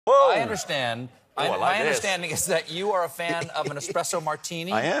Whoa. I understand. Oh, I like my this. understanding is that you are a fan of an espresso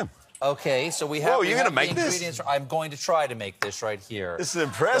martini. I am. Okay, so we have. Whoa, you're going gonna to make this? ingredients. I'm going to try to make this right here. This is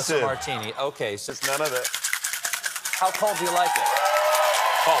impressive. Espresso martini. Okay, so It's none of it. how cold do you like it?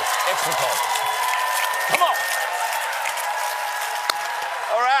 Cold. Extra cold. Come on.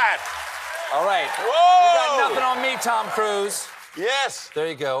 All right. All right. Whoa. You got nothing on me, Tom Cruise. Yes. There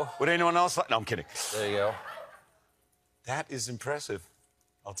you go. Would anyone else like? No, I'm kidding. There you go. That is impressive.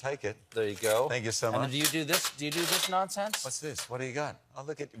 I'll take it. There you go. Thank you so And much. do you do this? Do you do this nonsense? What's this? What do you got? Oh,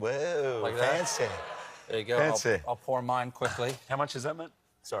 look at, whoa, Like that? fancy. There you go. Fancy. I'll pour mine quickly. How much is that, man?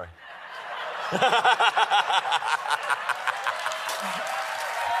 Sorry.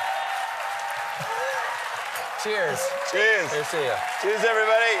 Cheers. Cheers. Here, see ya. Cheers,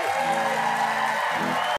 everybody.